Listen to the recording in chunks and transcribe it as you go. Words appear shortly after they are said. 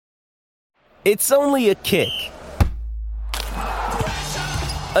It's only a kick,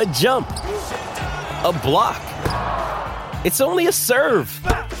 a jump, a block. It's only a serve.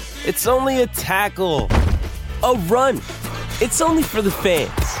 It's only a tackle, a run. It's only for the fans.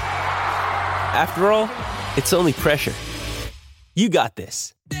 After all, it's only pressure. You got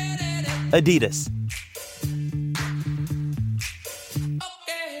this. Adidas.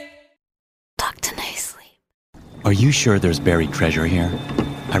 Dr. Nicely. Are you sure there's buried treasure here?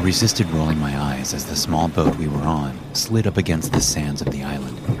 I resisted rolling my eyes as the small boat we were on slid up against the sands of the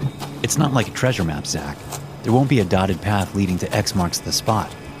island. It's not like a treasure map, Zach. There won't be a dotted path leading to X marks the spot,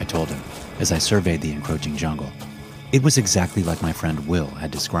 I told him, as I surveyed the encroaching jungle. It was exactly like my friend Will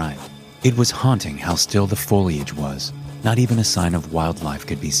had described. It was haunting how still the foliage was. Not even a sign of wildlife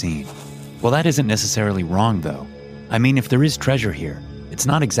could be seen. Well, that isn't necessarily wrong, though. I mean, if there is treasure here, it's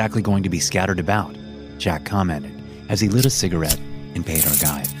not exactly going to be scattered about, Jack commented as he lit a cigarette and paid our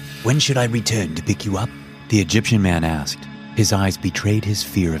guide. When should I return to pick you up? The Egyptian man asked. His eyes betrayed his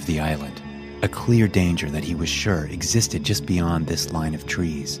fear of the island, a clear danger that he was sure existed just beyond this line of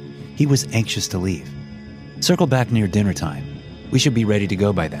trees. He was anxious to leave. Circle back near dinner time. We should be ready to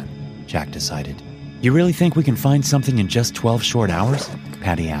go by then, Jack decided. You really think we can find something in just 12 short hours?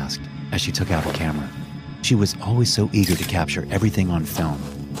 Patty asked as she took out her camera. She was always so eager to capture everything on film.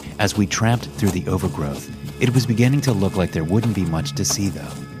 As we tramped through the overgrowth, it was beginning to look like there wouldn't be much to see,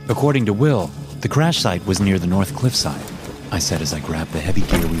 though. According to Will, the crash site was near the north cliffside, I said as I grabbed the heavy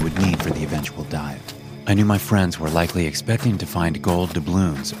gear we would need for the eventual dive. I knew my friends were likely expecting to find gold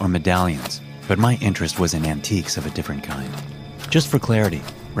doubloons or medallions, but my interest was in antiques of a different kind. Just for clarity,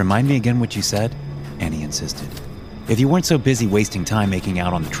 remind me again what you said? Annie insisted. If you weren't so busy wasting time making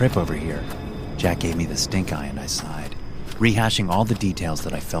out on the trip over here. Jack gave me the stink eye and I sighed, rehashing all the details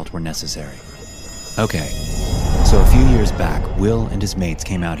that I felt were necessary. Okay, so a few years back, Will and his mates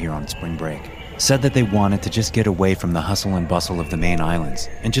came out here on spring break. Said that they wanted to just get away from the hustle and bustle of the main islands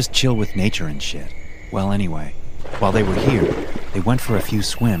and just chill with nature and shit. Well, anyway, while they were here, they went for a few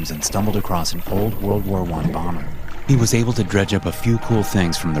swims and stumbled across an old World War I bomber. He was able to dredge up a few cool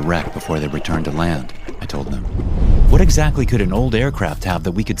things from the wreck before they returned to land, I told them. What exactly could an old aircraft have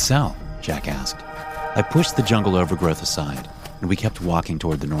that we could sell? Jack asked. I pushed the jungle overgrowth aside, and we kept walking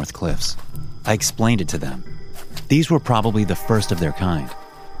toward the North Cliffs. I explained it to them. These were probably the first of their kind.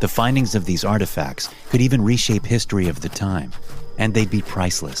 The findings of these artifacts could even reshape history of the time, and they'd be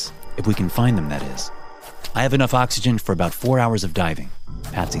priceless, if we can find them, that is. I have enough oxygen for about 4 hours of diving,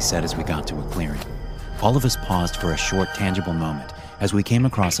 Patsy said as we got to a clearing. All of us paused for a short, tangible moment as we came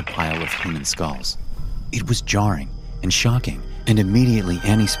across a pile of human skulls. It was jarring and shocking, and immediately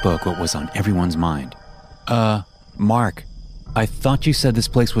Annie spoke what was on everyone's mind. Mark, I thought you said this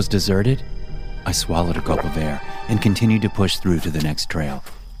place was deserted? I swallowed a gulp of air and continued to push through to the next trail.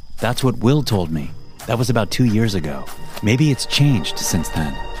 That's what Will told me. That was about 2 years ago. Maybe it's changed since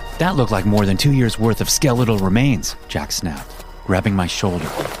then. That looked like more than 2 years' worth of skeletal remains, Jack snapped, grabbing my shoulder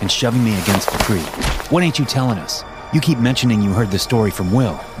and shoving me against the tree. What ain't you telling us? You keep mentioning you heard the story from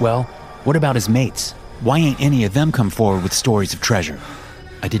Will. Well, what about his mates? Why ain't any of them come forward with stories of treasure?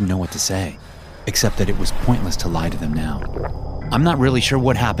 I didn't know what to say, except that it was pointless to lie to them now. I'm not really sure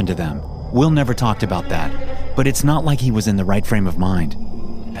what happened to them. Will never talked about that, but it's not like he was in the right frame of mind.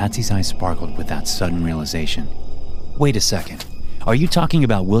 Patsy's eyes sparkled with that sudden realization. Wait a second. Are you talking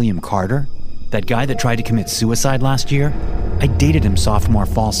about William Carter? That guy that tried to commit suicide last year? I dated him sophomore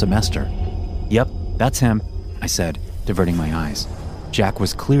fall semester. Yep, that's him, I said, diverting my eyes. Jack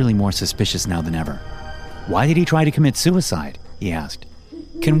was clearly more suspicious now than ever. Why did he try to commit suicide? He asked.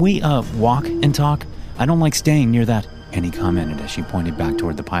 Can we, walk and talk? I don't like staying near that, Annie commented as she pointed back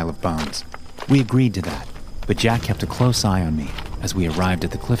toward the pile of bones. We agreed to that, but Jack kept a close eye on me as we arrived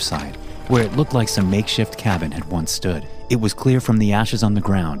at the cliffside, where it looked like some makeshift cabin had once stood. It was clear from the ashes on the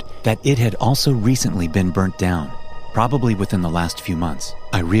ground that it had also recently been burnt down, probably within the last few months.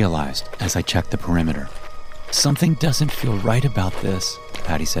 I realized as I checked the perimeter. Something doesn't feel right about this,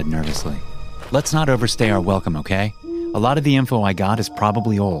 Patty said nervously. Let's not overstay our welcome, okay? A lot of the info I got is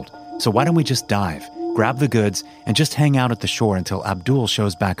probably old, so why don't we just dive, grab the goods, and just hang out at the shore until Abdul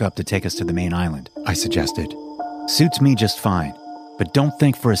shows back up to take us to the main island, I suggested. Suits me just fine, but don't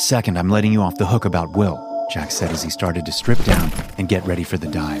think for a second I'm letting you off the hook about Will, Jack said as he started to strip down and get ready for the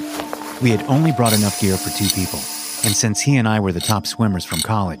dive. We had only brought enough gear for 2 people, and since he and I were the top swimmers from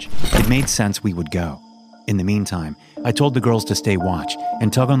college, it made sense we would go. In the meantime, I told the girls to stay watch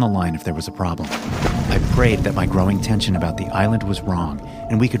and tug on the line if there was a problem. I prayed that my growing tension about the island was wrong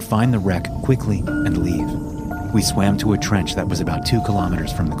and we could find the wreck quickly and leave. We swam to a trench that was about 2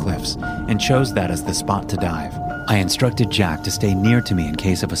 kilometers from the cliffs and chose that as the spot to dive. I instructed Jack to stay near to me in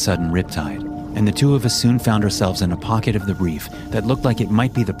case of a sudden riptide, and the two of us soon found ourselves in a pocket of the reef that looked like it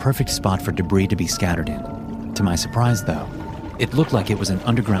might be the perfect spot for debris to be scattered in. To my surprise, though, it looked like it was an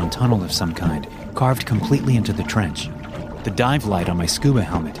underground tunnel of some kind, carved completely into the trench. The dive light on my scuba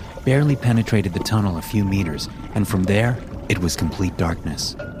helmet barely penetrated the tunnel a few meters, and from there, it was complete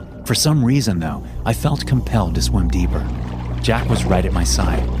darkness. For some reason, though, I felt compelled to swim deeper. Jack was right at my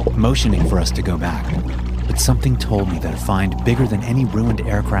side, motioning for us to go back. But something told me that a find bigger than any ruined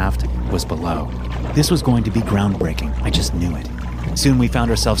aircraft was below. This was going to be groundbreaking, I just knew it. Soon we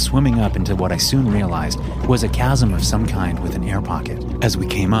found ourselves swimming up into what I soon realized was a chasm of some kind with an air pocket. As we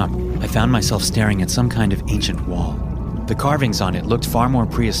came up, I found myself staring at some kind of ancient wall. The carvings on it looked far more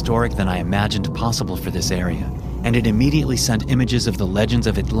prehistoric than I imagined possible for this area, and it immediately sent images of the legends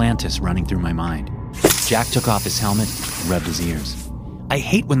of Atlantis running through my mind. Jack took off his helmet and rubbed his ears. "I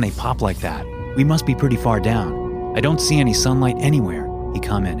hate when they pop like that. We must be pretty far down. I don't see any sunlight anywhere," he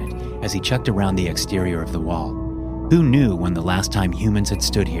commented as he checked around the exterior of the wall. Who knew when the last time humans had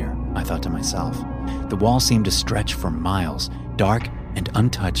stood here, I thought to myself. The wall seemed to stretch for miles, dark and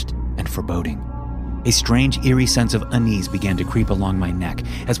untouched and foreboding. A strange, eerie sense of unease began to creep along my neck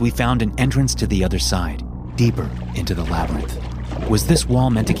as we found an entrance to the other side, deeper into the labyrinth. Was this wall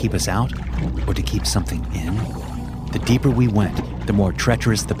meant to keep us out, or to keep something in? The deeper we went, the more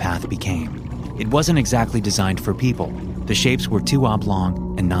treacherous the path became. It wasn't exactly designed for people. The shapes were too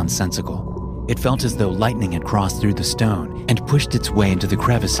oblong and nonsensical. It felt as though lightning had crossed through the stone and pushed its way into the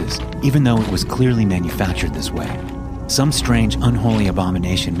crevices, even though it was clearly manufactured this way. Some strange, unholy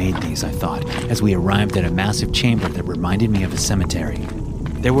abomination made these, I thought, as we arrived at a massive chamber that reminded me of a cemetery.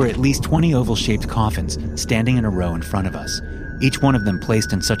 There were at least 20 oval-shaped coffins standing in a row in front of us, each one of them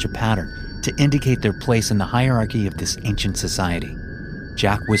placed in such a pattern to indicate their place in the hierarchy of this ancient society.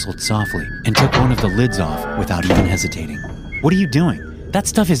 Jack whistled softly and took one of the lids off without even hesitating. "What are you doing? That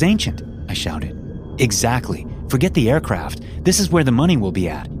stuff is ancient," I shouted. "Exactly. Forget the aircraft. This is where the money will be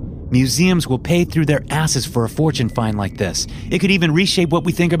at. Museums will pay through their asses for a fortune find like this. It could even reshape what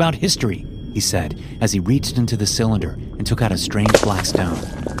we think about history," he said as he reached into the cylinder and took out a strange black stone.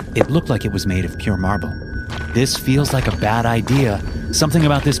 It looked like it was made of pure marble. "This feels like a bad idea. Something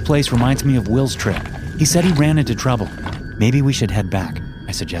about this place reminds me of Will's trip. He said he ran into trouble. Maybe we should head back,"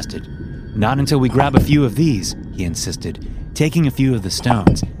 I suggested. "Not until we grab a few of these," he insisted, taking a few of the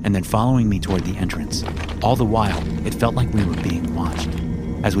stones and then following me toward the entrance. All the while, it felt like we were being watched.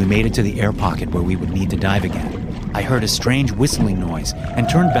 As we made it to the air pocket where we would need to dive again, I heard a strange whistling noise and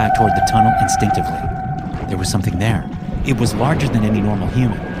turned back toward the tunnel instinctively. There was something there. It was larger than any normal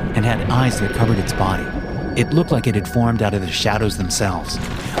human and had eyes that covered its body. It looked like it had formed out of the shadows themselves.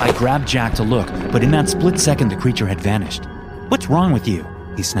 I grabbed Jack to look, but in that split second the creature had vanished. "What's wrong with you?"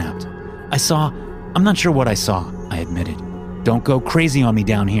 he snapped. I'm not sure what I saw," I admitted. "Don't go crazy on me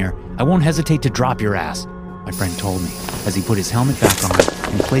down here. I won't hesitate to drop your ass," my friend told me as he put his helmet back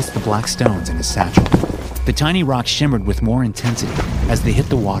on and placed the black stones in his satchel. The tiny rocks shimmered with more intensity as they hit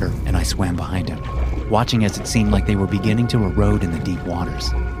the water, and I swam behind him, watching as it seemed like they were beginning to erode in the deep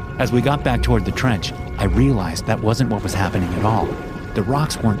waters. As we got back toward the trench, I realized that wasn't what was happening at all. The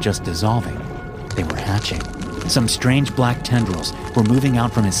rocks weren't just dissolving, they were hatching. Some strange black tendrils were moving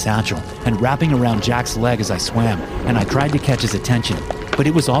out from his satchel and wrapping around Jack's leg as I swam, and I tried to catch his attention, but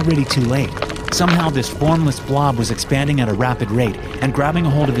it was already too late. Somehow this formless blob was expanding at a rapid rate and grabbing a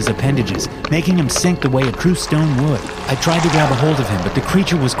hold of his appendages, making him sink the way a true stone would. I tried to grab a hold of him, but the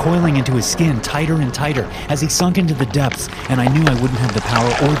creature was coiling into his skin tighter and tighter as he sunk into the depths, and I knew I wouldn't have the power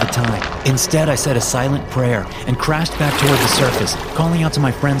or the time. Instead, I said a silent prayer and crashed back toward the surface, calling out to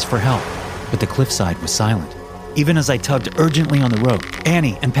my friends for help. But the cliffside was silent. Even as I tugged urgently on the rope,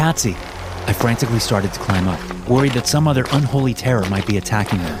 Annie and Patsy, I frantically started to climb up, worried that some other unholy terror might be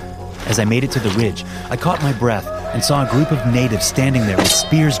attacking them. As I made it to the ridge, I caught my breath and saw a group of natives standing there with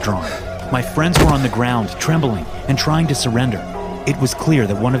spears drawn. My friends were on the ground, trembling and trying to surrender. It was clear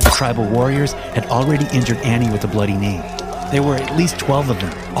that one of the tribal warriors had already injured Annie with a bloody knee. There were at least 12 of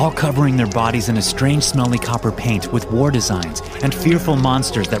them, all covering their bodies in a strange smelly copper paint with war designs and fearful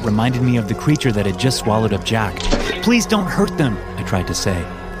monsters that reminded me of the creature that had just swallowed up Jack. "Please don't hurt them," I tried to say,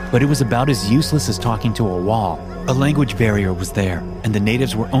 but it was about as useless as talking to a wall. A language barrier was there, and the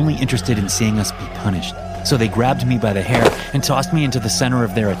natives were only interested in seeing us be punished. So they grabbed me by the hair and tossed me into the center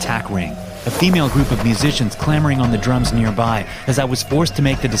of their attack ring, a female group of musicians clamoring on the drums nearby as I was forced to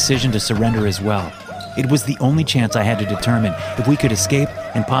make the decision to surrender as well. It was the only chance I had to determine if we could escape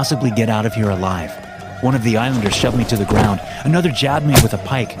and possibly get out of here alive. One of the islanders shoved me to the ground, another jabbed me with a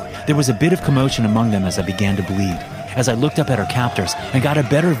pike. There was a bit of commotion among them as I began to bleed. As I looked up at our captors and got a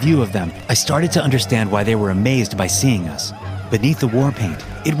better view of them, I started to understand why they were amazed by seeing us. Beneath the war paint,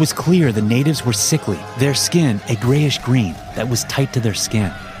 it was clear the natives were sickly, their skin a grayish green that was tight to their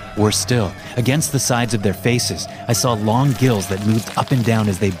skin. Worse still, against the sides of their faces, I saw long gills that moved up and down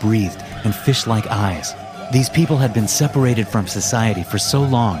as they breathed and fish-like eyes. These people had been separated from society for so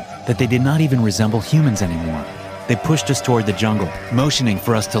long that they did not even resemble humans anymore. They pushed us toward the jungle, motioning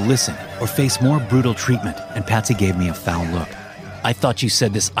for us to listen or face more brutal treatment, and Patsy gave me a foul look. "I thought you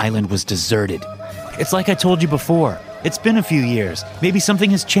said this island was deserted." "It's like I told you before. It's been a few years. Maybe something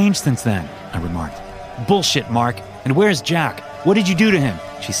has changed since then," I remarked. "Bullshit, Mark. And where's Jack? What did you do to him?"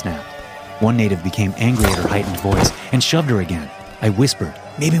 she snapped. One native became angry at her heightened voice and shoved her again. I whispered,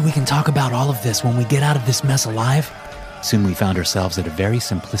 "Maybe we can talk about all of this when we get out of this mess alive." Soon we found ourselves at a very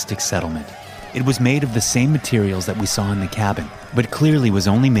simplistic settlement. It was made of the same materials that we saw in the cabin, but clearly was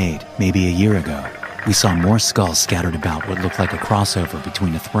only made maybe a year ago. We saw more skulls scattered about what looked like a crossover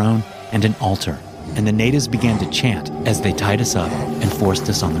between a throne and an altar, and the natives began to chant as they tied us up and forced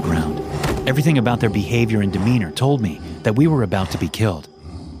us on the ground. Everything about their behavior and demeanor told me that we were about to be killed.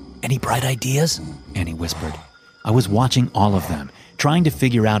 "Any bright ideas?" Annie whispered. I was watching all of them, trying to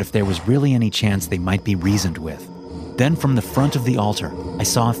figure out if there was really any chance they might be reasoned with. Then from the front of the altar, I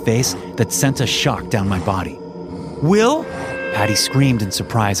saw a face that sent a shock down my body. "Will?" Patty screamed in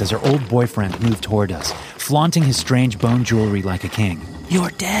surprise as her old boyfriend moved toward us, flaunting his strange bone jewelry like a king.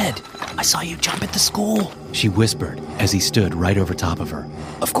 "You're dead. I saw you jump at the school," she whispered as he stood right over top of her.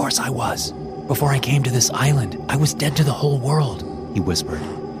 "Of course I was. Before I came to this island, I was dead to the whole world," he whispered.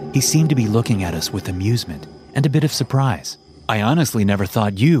 He seemed to be looking at us with amusement and a bit of surprise. "I honestly never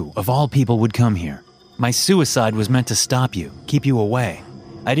thought you, of all people, would come here. My suicide was meant to stop you, keep you away.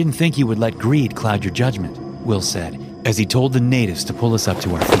 I didn't think you would let greed cloud your judgment," Will said, as he told the natives to pull us up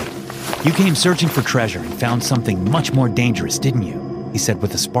to our feet. "You came searching for treasure and found something much more dangerous, didn't you?" he said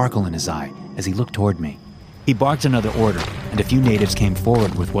with a sparkle in his eye as he looked toward me. He barked another order, and a few natives came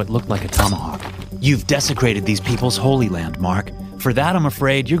forward with what looked like a tomahawk. "You've desecrated these people's holy land, Mark. For that, I'm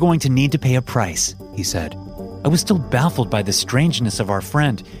afraid you're going to need to pay a price," he said. I was still baffled by the strangeness of our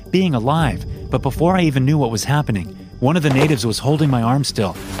friend being alive, but before I even knew what was happening, one of the natives was holding my arm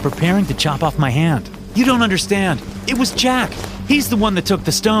still, preparing to chop off my hand. "You don't understand. It was Jack. He's the one that took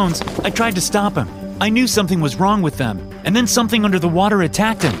the stones. I tried to stop him. I knew something was wrong with them, and then something under the water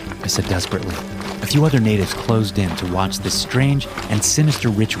attacked him," I said desperately. A few other natives closed in to watch this strange and sinister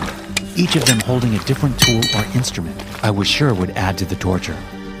ritual, each of them holding a different tool or instrument I was sure would add to the torture.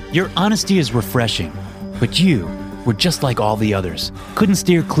 "Your honesty is refreshing, but you were just like all the others. Couldn't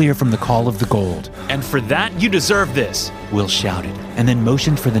steer clear from the call of the gold. And for that, you deserve this," Will shouted, and then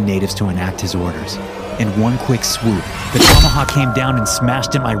motioned for the natives to enact his orders. In one quick swoop, the tomahawk came down and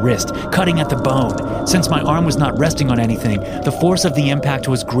smashed at my wrist, cutting at the bone. Since my arm was not resting on anything, the force of the impact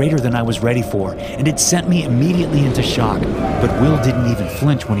was greater than I was ready for, and it sent me immediately into shock. But Will didn't even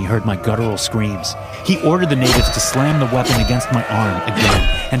flinch when he heard my guttural screams. He ordered the natives to slam the weapon against my arm again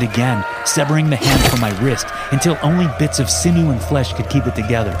and again, severing the hand from my wrist until only bits of sinew and flesh could keep it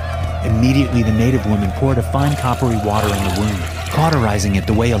together. Immediately, the native woman poured a fine coppery water on the wound, cauterizing it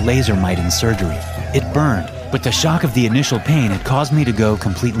the way a laser might in surgery. It burned, but the shock of the initial pain had caused me to go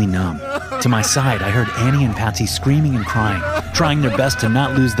completely numb. To my side, I heard Annie and Patsy screaming and crying, trying their best to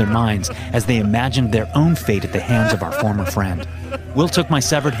not lose their minds as they imagined their own fate at the hands of our former friend. Will took my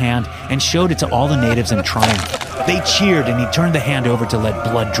severed hand and showed it to all the natives in triumph. They cheered, and he turned the hand over to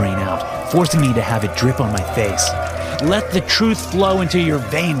let blood drain out, forcing me to have it drip on my face. "Let the truth flow into your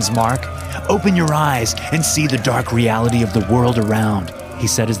veins, Mark. Open your eyes and see the dark reality of the world around," he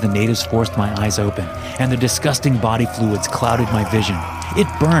said as the natives forced my eyes open, and the disgusting body fluids clouded my vision. It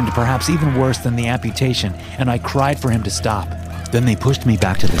burned perhaps even worse than the amputation, and I cried for him to stop. Then they pushed me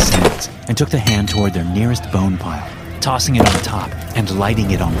back to the sands and took the hand toward their nearest bone pile, tossing it on top and lighting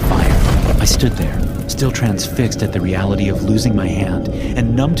it on fire. I stood there, still transfixed at the reality of losing my hand,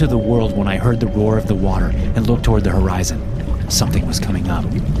 and numb to the world when I heard the roar of the water and looked toward the horizon. Something was coming up.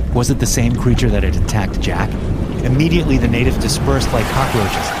 Was it the same creature that had attacked Jack? Immediately, the natives dispersed like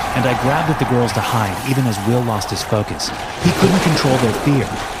cockroaches, and I grabbed at the girls to hide, even as Will lost his focus. He couldn't control their fear,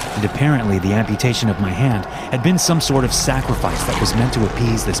 and apparently the amputation of my hand had been some sort of sacrifice that was meant to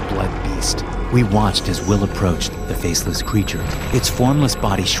appease this blood beast. We watched as Will approached the faceless creature, its formless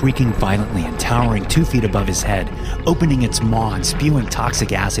body shrieking violently and towering 2 feet above his head, opening its maw and spewing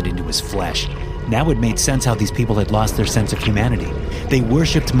toxic acid into his flesh. Now it made sense how these people had lost their sense of humanity. They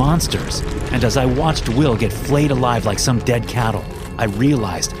worshipped monsters, and as I watched Will get flayed alive like some dead cattle, I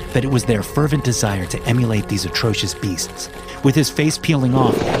realized that it was their fervent desire to emulate these atrocious beasts. With his face peeling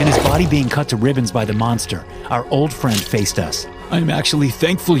off and his body being cut to ribbons by the monster, our old friend faced us. "I'm actually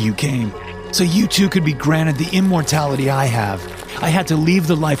thankful you came," so you too could be granted the immortality I have. I had to leave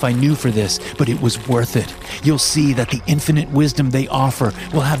the life I knew for this, but it was worth it. You'll see that the infinite wisdom they offer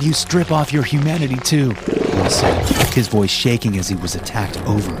will have you strip off your humanity too, Will said, his voice shaking as he was attacked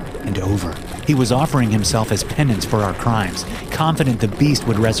over and over. He was offering himself as penance for our crimes, confident the beast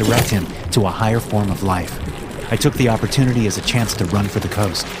would resurrect him to a higher form of life. I took the opportunity as a chance to run for the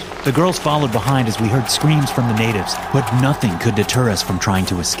coast. The girls followed behind as we heard screams from the natives, but nothing could deter us from trying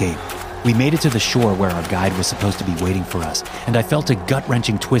to escape. We made it to the shore where our guide was supposed to be waiting for us, and I felt a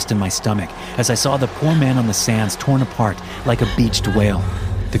gut-wrenching twist in my stomach as I saw the poor man on the sands torn apart like a beached whale.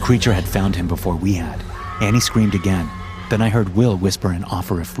 The creature had found him before we had. Annie screamed again. Then I heard Will whisper an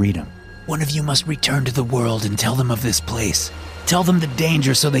offer of freedom. One of you must return to the world and tell them of this place. Tell them the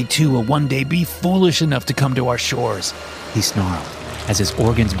danger so they too will one day be foolish enough to come to our shores, he snarled as his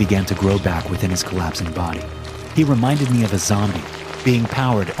organs began to grow back within his collapsing body. He reminded me of a zombie, being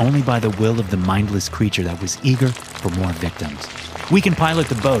powered only by the will of the mindless creature that was eager for more victims. We can pilot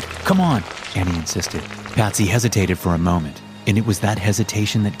the boat. Come on, Annie insisted. Patsy hesitated for a moment, and it was that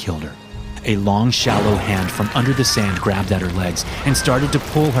hesitation that killed her. A long, shallow hand from under the sand grabbed at her legs and started to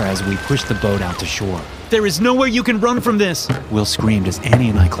pull her as we pushed the boat out to shore. There is nowhere you can run from this, Will screamed as Annie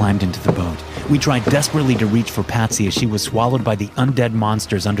and I climbed into the boat. We tried desperately to reach for Patsy as she was swallowed by the undead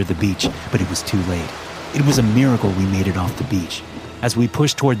monsters under the beach, but it was too late. It was a miracle we made it off the beach. As we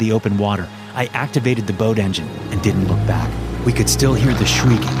pushed toward the open water, I activated the boat engine and didn't look back. We could still hear the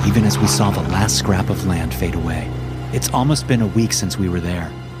shrieking even as we saw the last scrap of land fade away. It's almost been a week since we were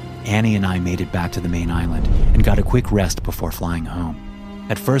there. Annie and I made it back to the main island and got a quick rest before flying home.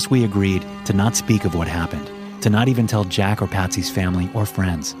 At first we agreed to not speak of what happened, to not even tell Jack or Patsy's family or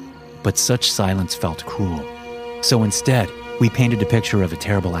friends. But such silence felt cruel. So instead, we painted a picture of a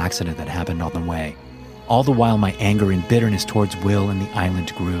terrible accident that happened on the way. All the while my anger and bitterness towards Will and the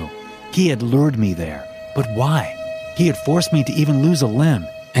island grew. He had lured me there, but why? He had forced me to even lose a limb,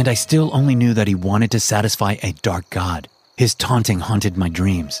 and I still only knew that he wanted to satisfy a dark god. His taunting haunted my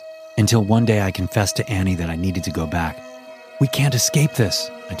dreams, until one day I confessed to Annie that I needed to go back. We can't escape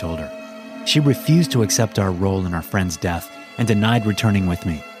this, I told her. She refused to accept our role in our friend's death and denied returning with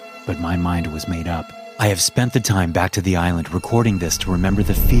me, but my mind was made up. I have spent the time back to the island recording this to remember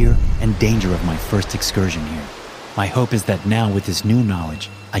the fear and danger of my first excursion here. My hope is that now with this new knowledge,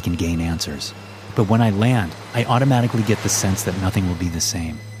 I can gain answers. But when I land, I automatically get the sense that nothing will be the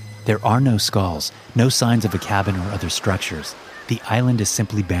same. There are no skulls, no signs of a cabin or other structures. The island is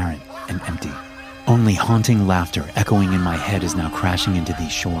simply barren and empty. Only haunting laughter echoing in my head is now crashing into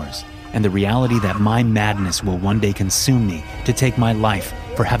these shores, and the reality that my madness will one day consume me to take my life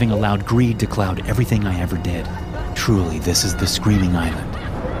for having allowed greed to cloud everything I ever did. Truly, this is the Screaming Island.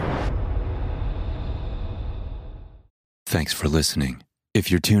 Thanks for listening.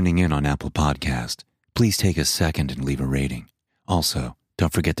 If you're tuning in on Apple Podcast, please take a second and leave a rating. Also,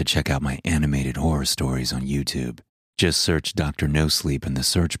 don't forget to check out my animated horror stories on YouTube. Just search Dr. No Sleep in the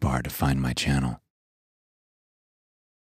search bar to find my channel.